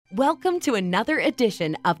Welcome to another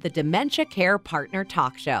edition of the Dementia Care Partner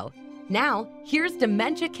Talk Show. Now, here's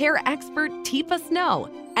dementia care expert Teepa Snow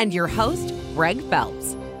and your host, Greg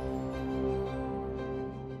Phelps.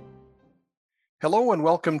 Hello and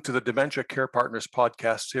welcome to the Dementia Care Partners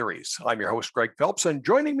podcast series. I'm your host, Greg Phelps, and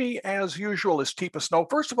joining me as usual is Teepa Snow.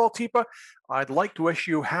 First of all, Teepa, I'd like to wish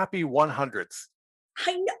you happy 100th.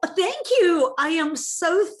 Thank you. I am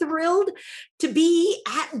so thrilled to be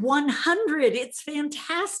at 100. It's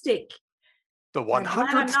fantastic. The 100th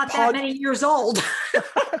I'm not that many years old.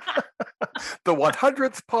 The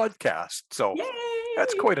 100th podcast. So Yay!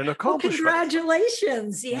 That's quite an accomplishment. Well,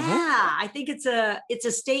 congratulations. Yeah. I think it's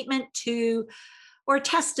a statement to, or a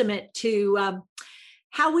testament to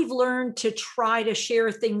how we've learned to try to share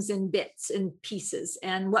things in bits and pieces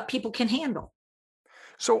and what people can handle.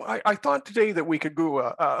 So I thought today that we could do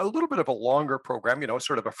a little bit of a longer program,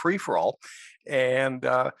 sort of a free-for-all, and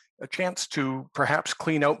a chance to perhaps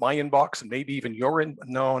clean out my inbox and maybe even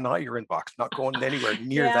no, not your inbox, not going anywhere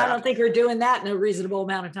near that. I don't think we're doing that in a reasonable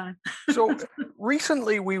amount of time. So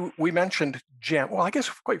recently we mentioned gem. Well, I guess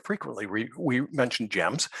quite frequently we mentioned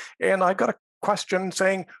gems, and I've got a question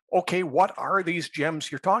saying, okay, what are these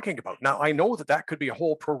gems you're talking about? Now, I know that could be a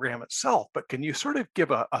whole program itself, but can you sort of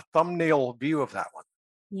give a thumbnail view of that one?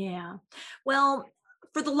 Yeah. Well,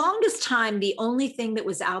 for the longest time, the only thing that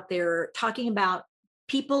was out there talking about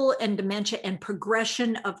people and dementia and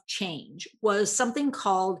progression of change was something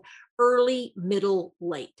called early, middle,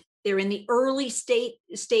 late. They're in the early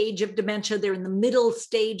stage of dementia, they're in the middle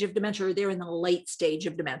stage of dementia, or they're in the late stage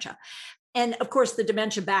of dementia. And of course, the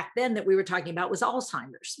dementia back then that we were talking about was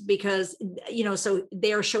Alzheimer's, because, so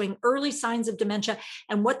they're showing early signs of dementia.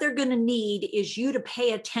 And what they're going to need is you to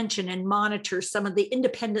pay attention and monitor some of the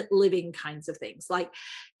independent living kinds of things, like,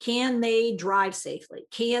 can they drive safely?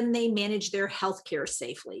 Can they manage their healthcare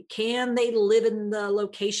safely? Can they live in the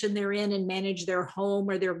location they're in and manage their home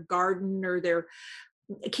or their garden or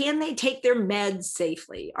can they take their meds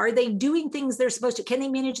safely? Are they doing things they're supposed to? Can they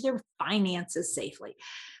manage their finances safely?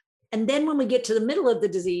 And then when we get to the middle of the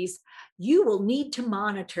disease, you will need to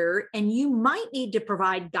monitor, and you might need to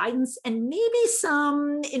provide guidance and maybe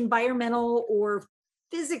some environmental or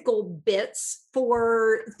physical bits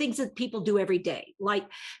for things that people do every day, like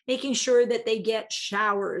making sure that they get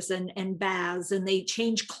showers and baths, and they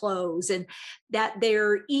change clothes, and that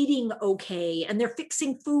they're eating okay, and they're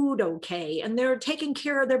fixing food okay, and they're taking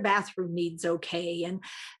care of their bathroom needs okay, and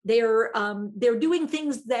they're doing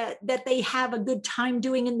things that they have a good time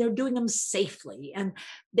doing, and they're doing them safely, and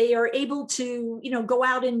they are able to go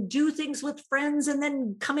out and do things with friends and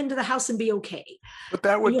then come into the house and be okay. But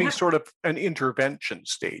that would be sort of an intervention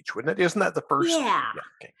stage, wouldn't it? Isn't that the first? Yeah.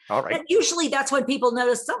 Okay. All right. And usually that's when people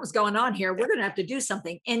notice something's going on here. We're going to have to do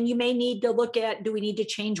something. And you may need to look at, do we need to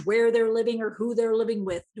change where they're living or who they're living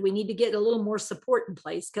with? Do we need to get a little more support in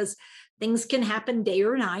place? Because things can happen day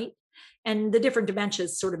or night, and the different dementias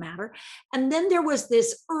sort of matter. And then there was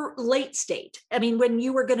this late state. I mean, when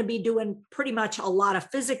you were going to be doing pretty much a lot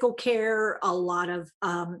of physical care, a lot of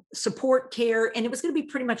support care, and it was going to be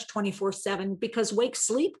pretty much 24/7 because wake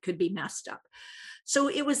sleep could be messed up. So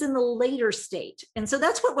it was in the later state. And so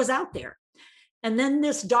that's what was out there. And then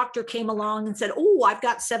this doctor came along and said, oh, I've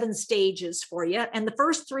got 7 stages for you. And the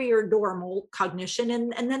first 3 are normal cognition.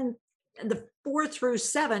 And then the 4 through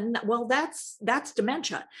 7, well, that's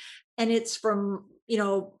dementia. And it's from,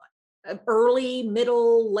 early,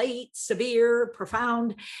 middle, late, severe,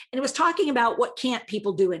 profound. And it was talking about what can't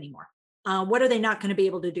people do anymore. What are they not going to be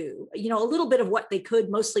able to do? A little bit of what they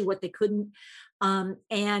could, mostly what they couldn't.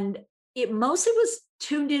 And it mostly was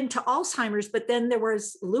tuned into Alzheimer's, but then there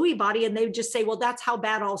was Lewy body, and they would just say, well, that's how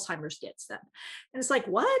bad Alzheimer's gets then. And it's like,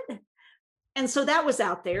 what? And so that was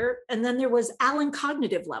out there. And then there was Allen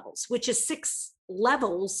cognitive levels, which is 6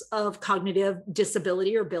 levels of cognitive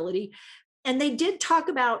disability or ability. And they did talk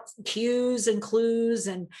about cues and clues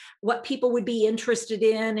and what people would be interested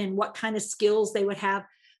in and what kind of skills they would have.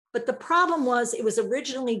 But the problem was it was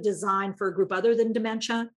originally designed for a group other than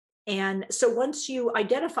dementia. And so once you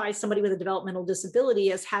identify somebody with a developmental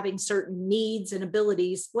disability as having certain needs and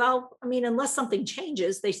abilities, well, I mean, unless something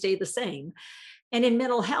changes, they stay the same. And in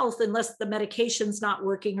mental health, unless the medication's not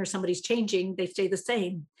working or somebody's changing, they stay the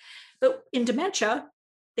same. But in dementia,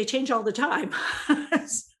 they change all the time.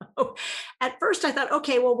 So at first I thought,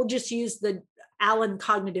 okay, well, we'll just use the Allen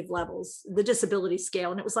cognitive levels, the disability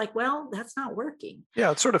scale. And it was like, well, that's not working.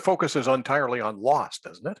 Yeah, it sort of focuses entirely on loss,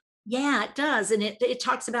 doesn't it? Yeah, it does. And it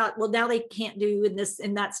talks about, well, now they can't do in this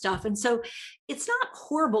and that stuff. And so it's not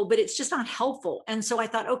horrible, but it's just not helpful. And so I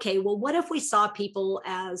thought, okay, well, what if we saw people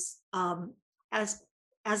as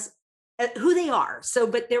who they are? So,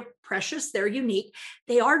 but they're precious, they're unique,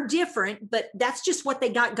 they are different, but that's just what they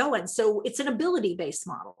got going. So it's an ability-based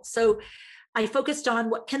model. So I focused on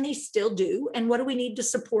what can they still do and what do we need to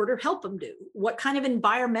support or help them do? What kind of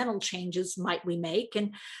environmental changes might we make?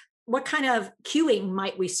 And what kind of cueing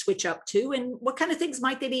might we switch up to? And what kind of things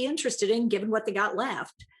might they be interested in given what they got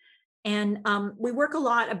left? And we work a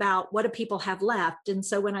lot about what do people have left. And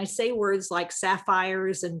so when I say words like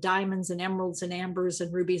sapphires and diamonds and emeralds and ambers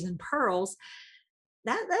and rubies and pearls,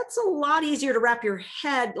 that's a lot easier to wrap your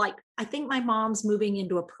head. Like, I think my mom's moving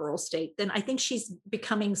into a pearl state, then I think she's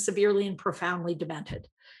becoming severely and profoundly demented.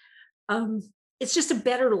 It's just a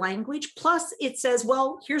better language. Plus it says,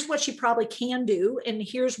 well, here's what she probably can do. And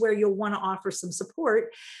here's where you'll want to offer some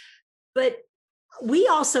support. But we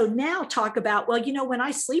also now talk about, well, when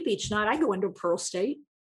I sleep each night, I go into a pearl state.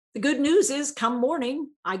 The good news is come morning,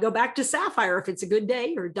 I go back to sapphire if it's a good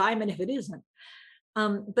day, or diamond if it isn't.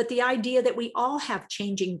 But the idea that we all have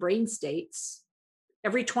changing brain states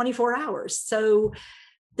every 24 hours. So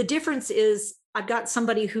the difference is I've got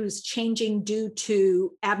somebody who's changing due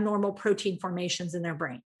to abnormal protein formations in their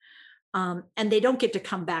brain. And they don't get to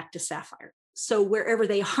come back to sapphire. So wherever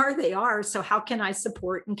they are, they are. So how can I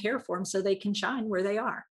support and care for them so they can shine where they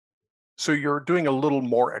are? So you're doing a little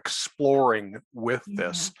more exploring with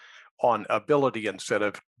this on ability instead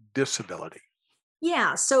of disability.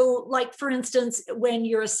 Yeah. So like, for instance, when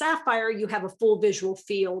you're a sapphire, you have a full visual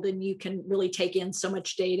field and you can really take in so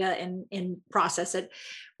much data and process it.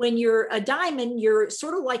 When you're a diamond, you're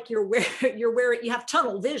sort of like you have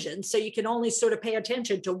tunnel vision. So you can only sort of pay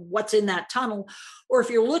attention to what's in that tunnel. Or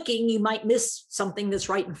if you're looking, you might miss something that's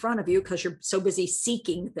right in front of you because you're so busy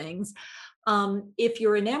seeking things. If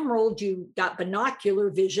you're an emerald, you got binocular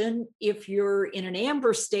vision. If you're in an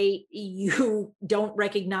amber state, you don't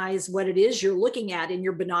recognize what it is you're looking at in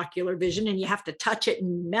your binocular vision, and you have to touch it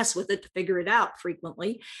and mess with it to figure it out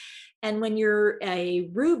frequently. And when you're a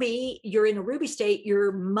ruby, you're in a ruby state,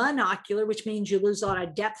 you're monocular, which means you lose a lot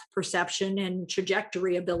of depth perception and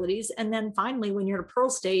trajectory abilities. And then finally, when you're in a pearl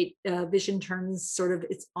state, vision turns sort of,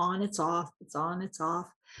 it's on, it's off, it's on, it's off,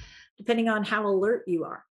 depending on how alert you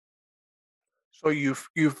are. So you've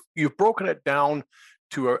broken it down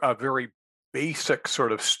to a very basic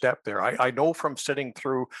sort of step there. I know from sitting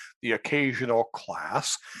through the occasional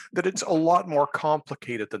class that it's a lot more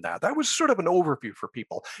complicated than that. That was sort of an overview for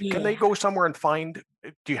people. Yeah. Can they go somewhere and find,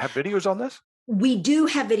 do you have videos on this? We do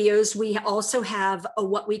have videos. We also have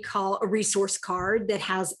what we call a resource card that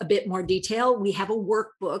has a bit more detail. We have a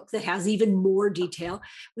workbook that has even more detail.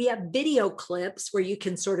 We have video clips where you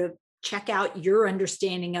can sort of check out your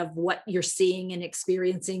understanding of what you're seeing and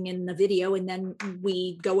experiencing in the video. And then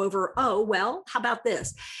we go over, oh, well, how about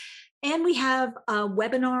this? And we have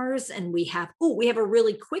webinars, and we have a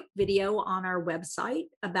really quick video on our website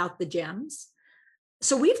about the gems.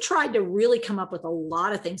 So we've tried to really come up with a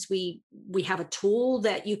lot of things. We have a tool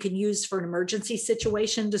that you can use for an emergency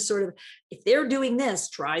situation to sort of, if they're doing this,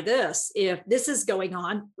 try this. If this is going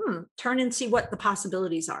on, turn and see what the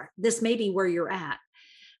possibilities are. This may be where you're at.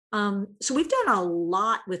 So we've done a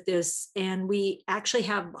lot with this, and we actually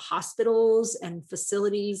have hospitals and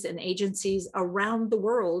facilities and agencies around the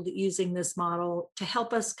world using this model to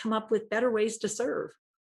help us come up with better ways to serve.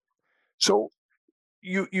 So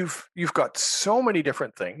you've got so many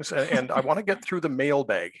different things, and I want to get through the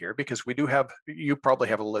mailbag here because you probably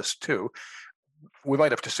have a list too. We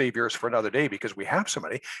might have to save yours for another day because we have so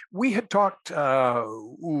many. We had talked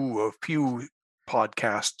a few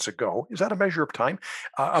podcasts ago, is that a measure of time,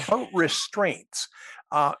 about restraints.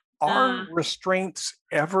 Are restraints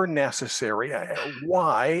ever necessary?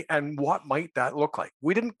 Why, and what might that look like?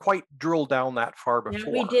 We didn't quite drill down that far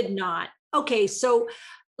before. No, we did not. Okay, so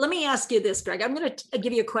let me ask you this, Greg. I'm going to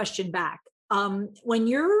give you a question back. When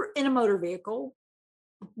you're in a motor vehicle,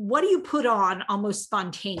 what do you put on almost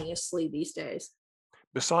spontaneously these days?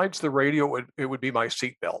 Besides the radio, it would be my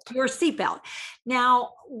seatbelt. Your seatbelt. Now,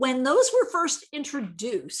 when those were first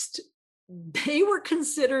introduced, they were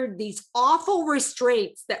considered these awful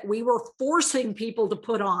restraints that we were forcing people to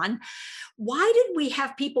put on. Why did we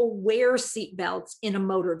have people wear seatbelts in a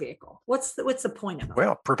motor vehicle? What's the point of it?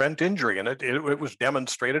 Well, prevent injury, and it was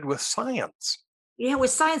demonstrated with science. Yeah,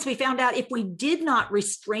 with science, we found out if we did not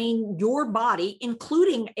restrain your body,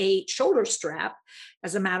 including a shoulder strap,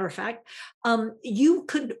 as a matter of fact, you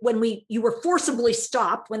could, you were forcibly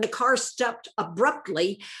stopped, when the car stopped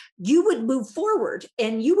abruptly, you would move forward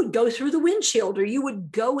and you would go through the windshield, or you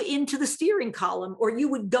would go into the steering column, or you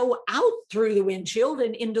would go out through the windshield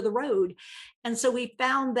and into the road. And so we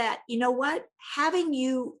found that, you know what, having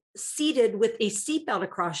you seated with a seatbelt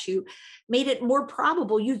across you made it more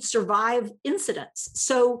probable you'd survive incidents.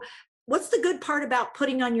 So what's the good part about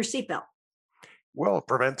putting on your seatbelt? Well, it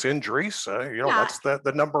prevents injuries. Yeah. That's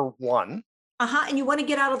the number one. And you want to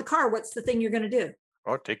get out of the car. What's the thing you're going to do?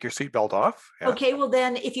 Oh, take your seatbelt off. Yeah. Okay, well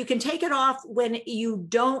then if you can take it off when you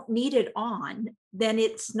don't need it on, then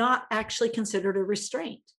it's not actually considered a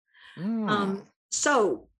restraint.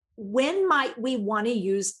 So when might we want to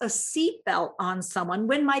use a seatbelt on someone?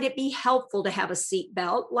 When might it be helpful to have a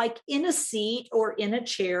seatbelt, like in a seat or in a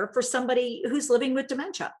chair for somebody who's living with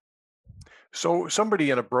dementia? So somebody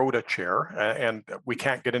in a Broda chair, and we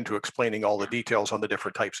can't get into explaining all the details on the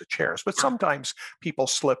different types of chairs, but sometimes people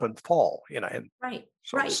slip and fall, and Right,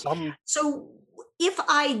 so right. some, So if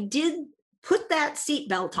I did put that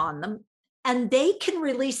seatbelt on them and they can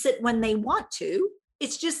release it when they want to,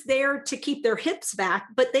 it's just there to keep their hips back,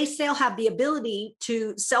 but they still have the ability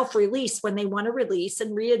to self-release when they want to release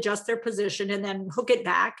and readjust their position and then hook it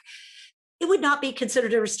back. It would not be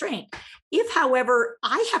considered a restraint. If, however,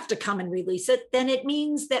 I have to come and release it, then it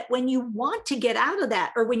means that when you want to get out of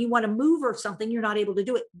that or when you want to move or something, you're not able to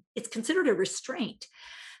do it. It's considered a restraint.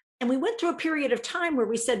 And we went through a period of time where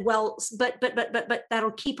we said, well, but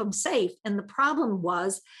that'll keep them safe. And the problem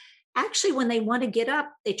was actually when they want to get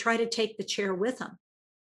up, they try to take the chair with them.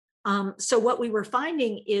 So what we were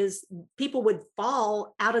finding is people would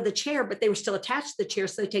fall out of the chair, but they were still attached to the chair.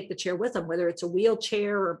 So they take the chair with them, whether it's a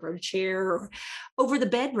wheelchair or a Broda chair or over the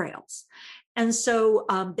bed rails. And so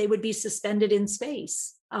they would be suspended in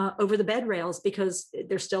space over the bed rails because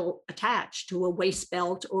they're still attached to a waist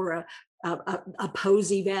belt or a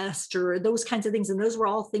posy vest or those kinds of things. And those were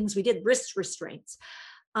all things we did, wrist restraints.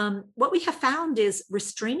 What we have found is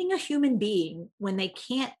restraining a human being when they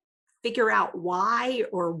can't figure out why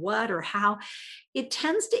or what or how, it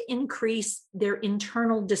tends to increase their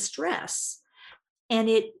internal distress and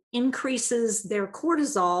it increases their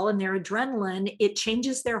cortisol and their adrenaline. It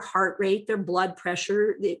changes their heart rate, their blood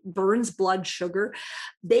pressure, it burns blood sugar.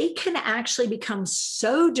 They can actually become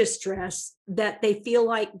so distressed that they feel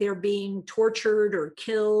like they're being tortured or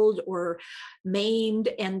killed or maimed,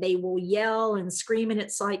 and they will yell and scream. And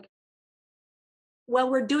it's like, well,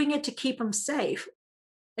 we're doing it to keep them safe.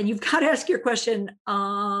 And you've got to ask your question,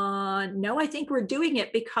 no, I think we're doing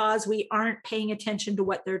it because we aren't paying attention to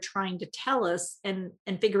what they're trying to tell us and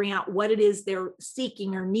figuring out what it is they're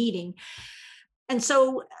seeking or needing. And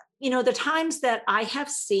so, the times that I have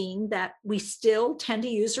seen that we still tend to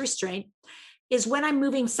use restraint is when I'm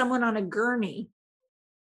moving someone on a gurney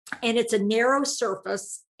and it's a narrow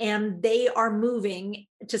surface and they are moving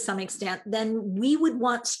to some extent, then we would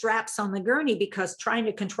want straps on the gurney because trying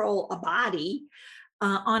to control a body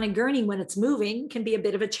on a gurney when it's moving can be a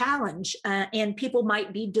bit of a challenge, and people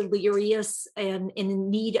might be delirious and in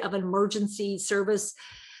need of an emergency service.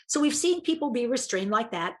 So we've seen people be restrained like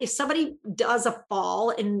that. If somebody does a fall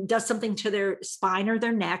and does something to their spine or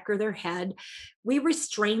their neck or their head, we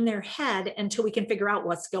restrain their head until we can figure out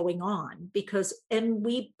what's going on, and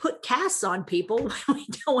we put casts on people. We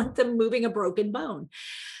don't want them moving a broken bone.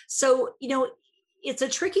 So, it's a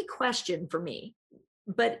tricky question for me,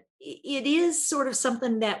 but it is sort of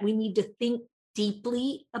something that we need to think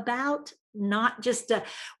deeply about, not just,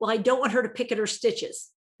 well, I don't want her to pick at her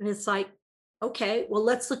stitches. And it's like, okay, well,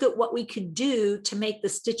 let's look at what we could do to make the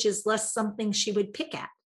stitches less something she would pick at.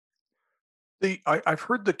 I've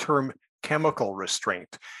heard the term chemical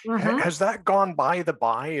restraint. Has that gone by the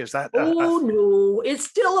by? Is that? No, it's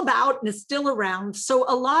still about and it's still around. So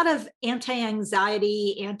a lot of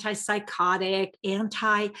anti-anxiety, antipsychotic,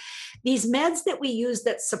 these meds that we use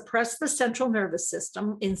that suppress the central nervous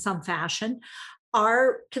system in some fashion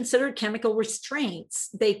are considered chemical restraints.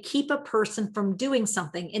 They keep a person from doing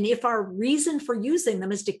something. And if our reason for using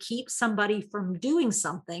them is to keep somebody from doing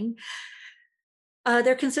something,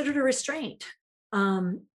 they're considered a restraint.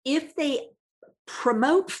 If they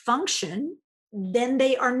promote function, then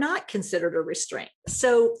they are not considered a restraint.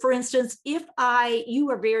 So for instance, if you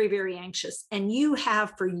are very, very anxious and you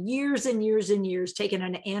have for years and years and years taken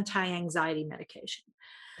an anti-anxiety medication,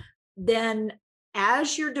 then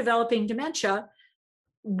as you're developing dementia,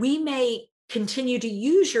 we may continue to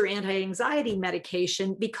use your anti-anxiety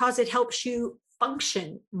medication because it helps you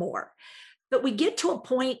function more. But we get to a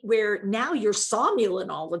point where now you're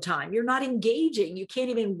somnolent all the time. You're not engaging. You can't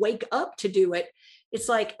even wake up to do it. It's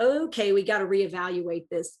like, okay, we got to reevaluate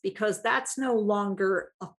this because that's no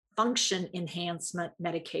longer a function enhancement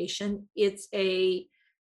medication. It's a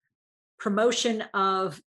promotion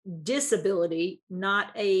of disability, not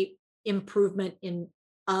a improvement in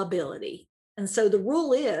ability. And so the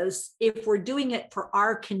rule is, if we're doing it for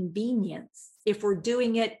our convenience, if we're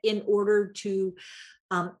doing it in order to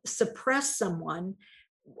suppress someone,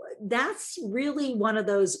 that's really one of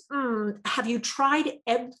those, have you tried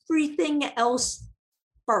everything else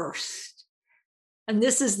first? And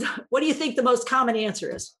this is, what do you think the most common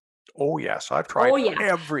answer is? Oh, yes. I've tried Oh, yeah.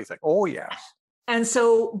 everything. Oh, yes. And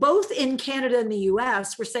so both in Canada and the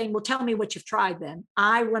US, we're saying, well, tell me what you've tried then.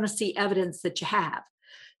 I want to see evidence that you have.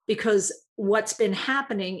 Because what's been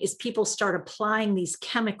happening is people start applying these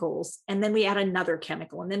chemicals, and then we add another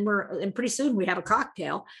chemical, and then and pretty soon we have a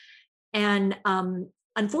cocktail. And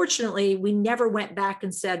unfortunately, we never went back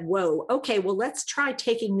and said, whoa, okay, well, let's try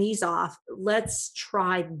taking these off. Let's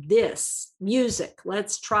try this music.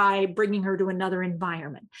 Let's try bringing her to another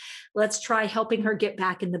environment. Let's try helping her get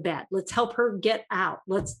back in the bed. Let's help her get out.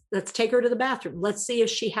 Let's take her to the bathroom. Let's see if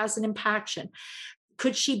she has an impaction.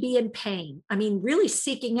 Could she be in pain? I mean, really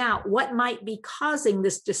seeking out what might be causing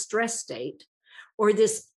this distress state or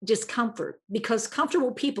this discomfort, because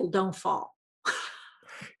comfortable people don't fall.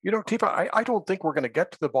 Teepa, I don't think we're going to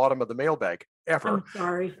get to the bottom of the mailbag ever. I'm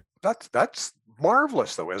sorry. That's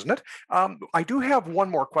marvelous, though, isn't it? I do have one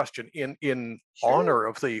more question in Sure. honor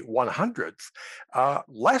of the 100th.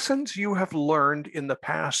 Lessons you have learned in the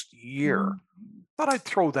past year. Thought I'd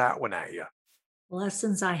throw that one at you.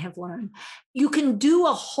 Lessons I have learned. You can do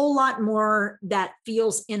a whole lot more that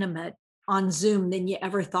feels intimate on Zoom than you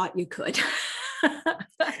ever thought you could.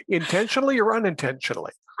 Intentionally or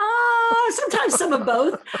unintentionally? Sometimes some of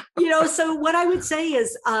both. So what I would say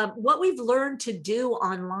is what we've learned to do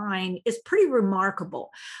online is pretty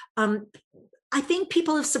remarkable. I think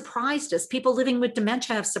people have surprised us. People living with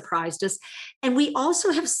dementia have surprised us. And we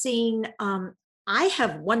also have seen, I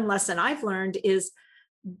have one lesson I've learned is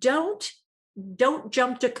don't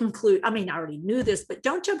jump to conclude. I mean, I already knew this, but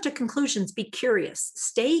don't jump to conclusions. Be curious,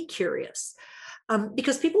 stay curious.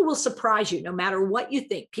 Because people will surprise you no matter what you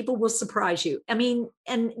think. People will surprise you. I mean,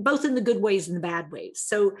 and both in the good ways and the bad ways.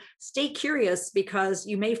 So stay curious, because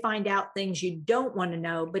you may find out things you don't want to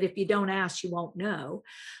know, but if you don't ask, you won't know.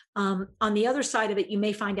 On the other side of it, you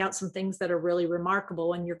may find out some things that are really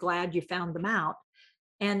remarkable and you're glad you found them out.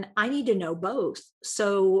 And I need to know both.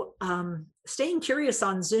 So staying curious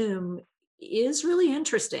on Zoom is really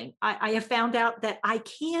interesting. I have found out that I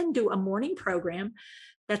can do a morning program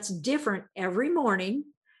that's different every morning.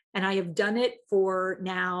 And I have done it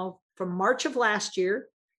from March of last year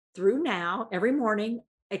through now, every morning,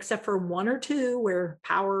 except for one or two where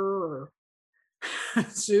Power or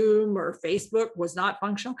Zoom or Facebook was not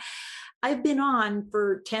functional. I've been on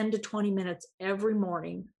for 10 to 20 minutes every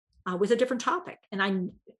morning with a different topic. And I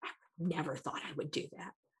never thought I would do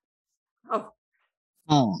that.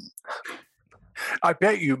 I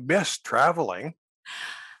bet you missed traveling.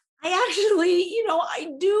 I actually,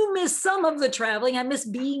 I do miss some of the traveling. I miss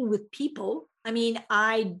being with people. I mean,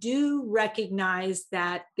 I do recognize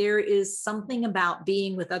that there is something about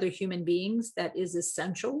being with other human beings that is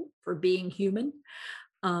essential for being human.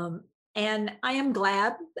 And I am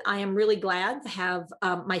really glad to have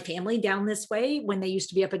my family down this way. When they used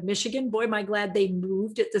to be up in Michigan, boy, am I glad they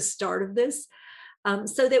moved at the start of this.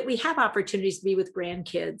 So that we have opportunities to be with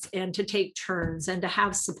grandkids and to take turns and to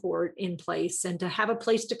have support in place and to have a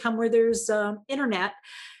place to come where there's internet,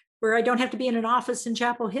 where I don't have to be in an office in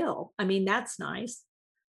Chapel Hill. I mean, that's nice.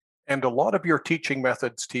 And a lot of your teaching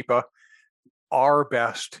methods, Teepa, are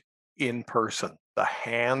best in person. The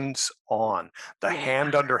hands-on,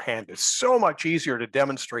 hand under hand is so much easier to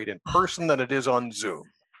demonstrate in person than it is on Zoom.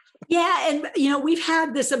 Yeah. And, we've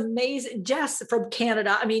had this amazing Jess from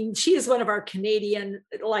Canada. I mean, she is one of our Canadian,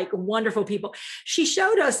 wonderful people. She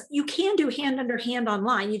showed us you can do hand under hand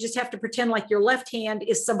online. You just have to pretend like your left hand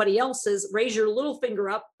is somebody else's, raise your little finger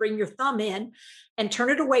up, bring your thumb in and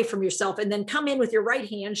turn it away from yourself, and then come in with your right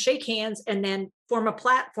hand, shake hands, and then form a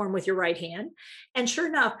platform with your right hand. And sure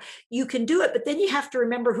enough, you can do it, but then you have to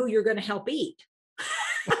remember who you're going to help eat.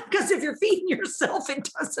 Because if you're feeding yourself, it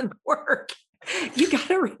doesn't work. You got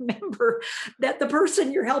to remember that the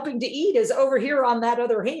person you're helping to eat is over here on that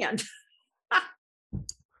other hand.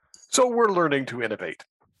 So we're learning to innovate.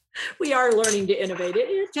 We are learning to innovate.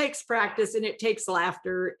 It takes practice, and it takes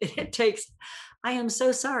laughter. I am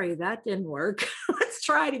so sorry that didn't work. Let's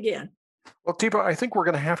try it again. Well, Teepa, I think we're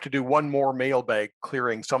going to have to do one more mailbag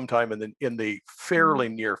clearing sometime in the fairly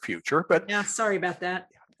near future. But yeah, sorry about that.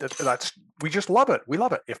 We just love it. We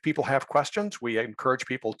love it. If people have questions, we encourage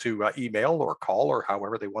people to email or call or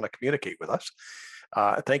however they want to communicate with us.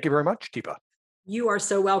 Thank you very much, Teepa. You are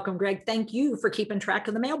so welcome, Greg. Thank you for keeping track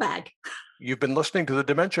of the mailbag. You've been listening to the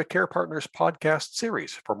Dementia Care Partners podcast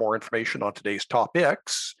series. For more information on today's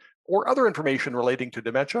topics or other information relating to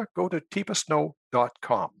dementia, go to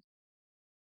teepasnow.com.